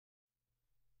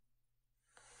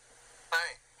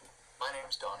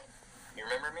time's dawning. You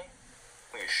remember me?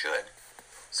 Well, you should.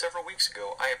 Several weeks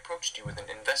ago, I approached you with an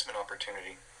investment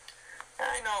opportunity.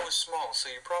 I know it was small, so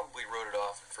you probably wrote it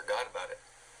off and forgot about it.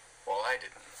 Well, I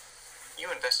didn't.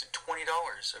 You invested $20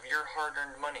 of your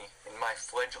hard-earned money in my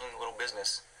fledgling little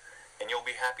business, and you'll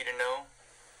be happy to know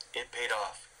it paid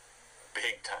off.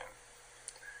 Big time.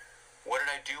 What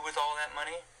did I do with all that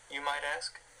money, you might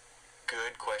ask?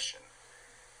 Good question.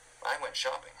 I went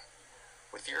shopping.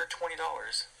 With your $20,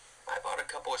 I bought a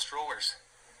couple of strollers.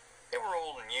 They were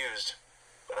old and used,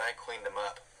 but I cleaned them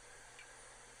up.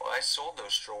 Well, I sold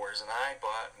those strollers and I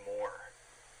bought more.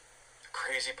 The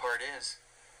crazy part is,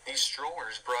 these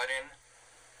strollers brought in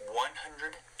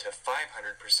 100 to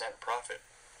 500% profit.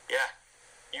 Yeah,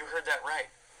 you heard that right.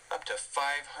 Up to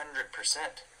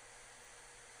 500%.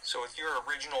 So with your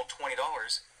original $20,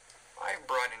 I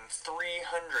brought in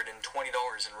 $320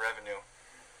 in revenue.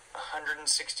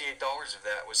 $168 of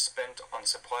that was spent on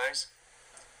supplies,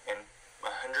 and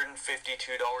 $152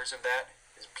 of that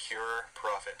is pure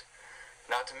profit.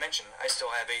 Not to mention, I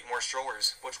still have 8 more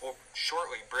strollers, which will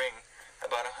shortly bring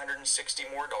about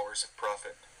 $160 more of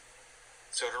profit.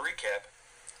 So to recap,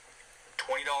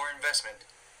 $20 investment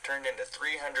turned into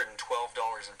 $312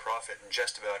 in profit in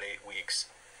just about 8 weeks.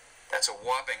 That's a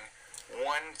whopping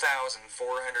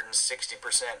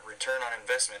 1,460% return on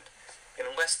investment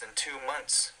in less than 2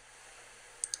 months.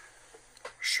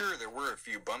 Sure, there were a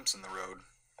few bumps in the road.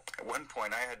 At one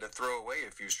point, I had to throw away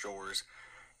a few strollers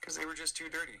because they were just too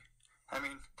dirty. I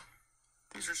mean,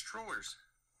 these are strollers.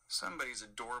 Somebody's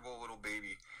adorable little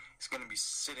baby is going to be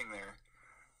sitting there,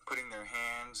 putting their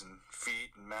hands and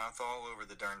feet and mouth all over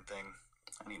the darn thing.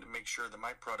 I need to make sure that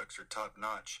my products are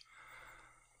top-notch.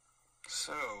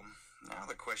 So, now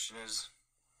the question is,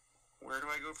 where do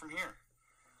I go from here?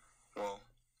 Well,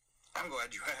 I'm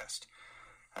glad you asked.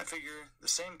 I figure the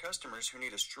same customers who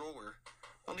need a stroller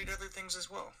will need other things as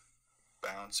well.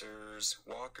 Bouncers,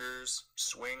 walkers,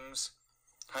 swings,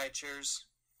 high chairs.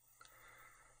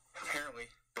 Apparently,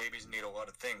 babies need a lot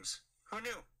of things. Who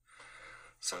knew?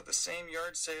 So at the same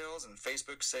yard sales and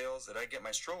Facebook sales that I get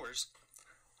my strollers,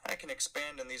 I can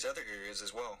expand in these other areas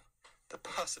as well. The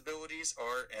possibilities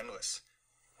are endless.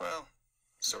 Well,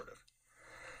 sort of.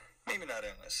 Maybe not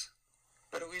endless,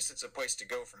 but at least it's a place to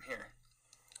go from here.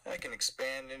 I can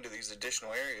expand into these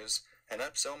additional areas and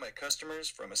upsell my customers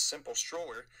from a simple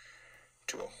stroller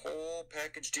to a whole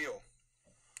package deal.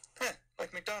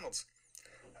 Like McDonald's.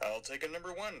 I'll take a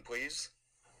number 1, please.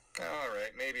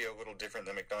 Alright, maybe a little different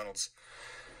than McDonald's.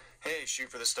 Hey, shoot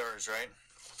for the stars, right?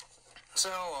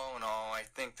 So, all in all, I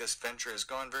think this venture has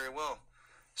gone very well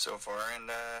so far,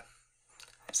 and I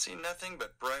see nothing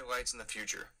but bright lights in the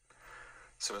future.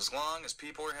 So as long as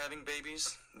people are having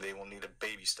babies, they will need a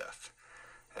baby stuff.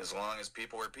 As long as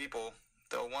people are people,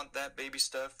 they'll want that baby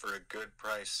stuff for a good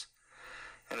price.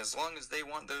 And as long as they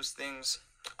want those things,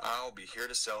 I'll be here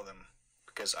to sell them,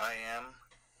 because I am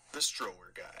the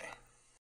Stroller Guy.